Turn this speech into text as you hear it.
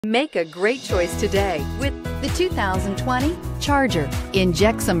Make a great choice today with the 2020 Charger.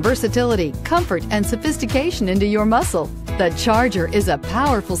 Inject some versatility, comfort, and sophistication into your muscle. The Charger is a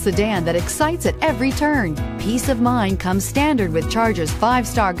powerful sedan that excites at every turn. Peace of mind comes standard with Charger's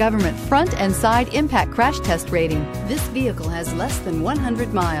 5-star government front and side impact crash test rating. This vehicle has less than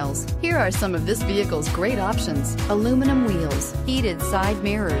 100 miles. Here are some of this vehicle's great options: aluminum wheels, heated side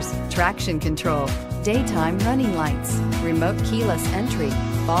mirrors, traction control, daytime running lights, remote keyless entry,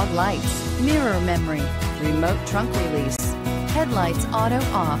 fog lights, mirror memory, remote trunk release, headlights auto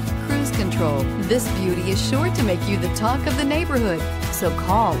off, cruise control. This beauty is sure to make you the talk of the neighborhood. So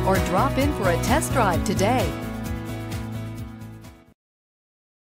call or drop in for a test drive today.